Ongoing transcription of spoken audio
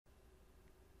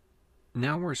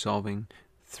Now we're solving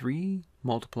 3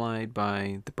 multiplied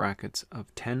by the brackets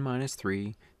of 10 minus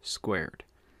 3 squared.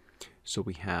 So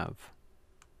we have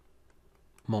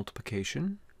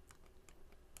multiplication,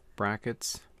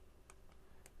 brackets,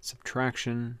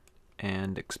 subtraction,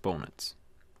 and exponents.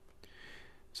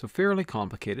 So fairly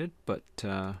complicated, but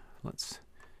let's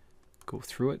go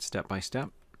through it step by step.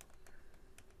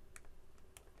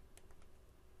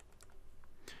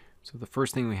 So the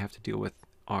first thing we have to deal with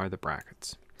are the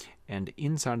brackets. And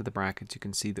inside of the brackets you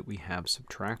can see that we have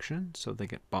subtraction, so they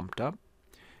get bumped up.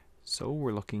 So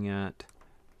we're looking at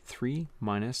 3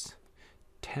 minus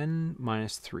 10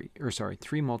 minus 3, or sorry,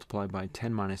 3 multiplied by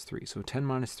 10 minus 3. So 10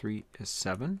 minus 3 is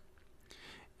 7.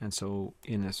 And so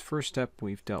in this first step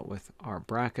we've dealt with our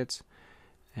brackets,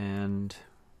 and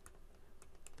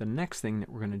the next thing that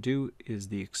we're going to do is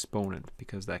the exponent,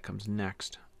 because that comes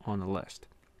next on the list.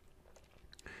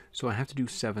 So I have to do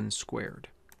 7 squared.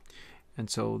 And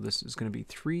so this is going to be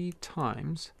 3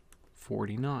 times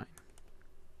 49.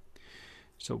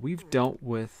 So we've dealt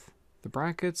with the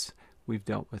brackets, we've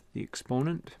dealt with the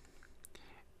exponent,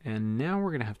 and now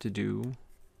we're going to have to do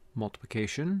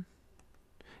multiplication.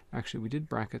 Actually, we did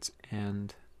brackets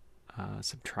and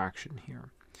subtraction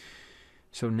here.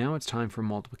 So now it's time for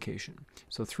multiplication.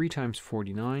 So 3 times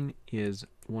 49 is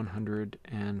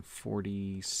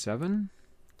 147.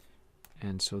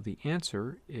 And so the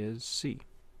answer is C.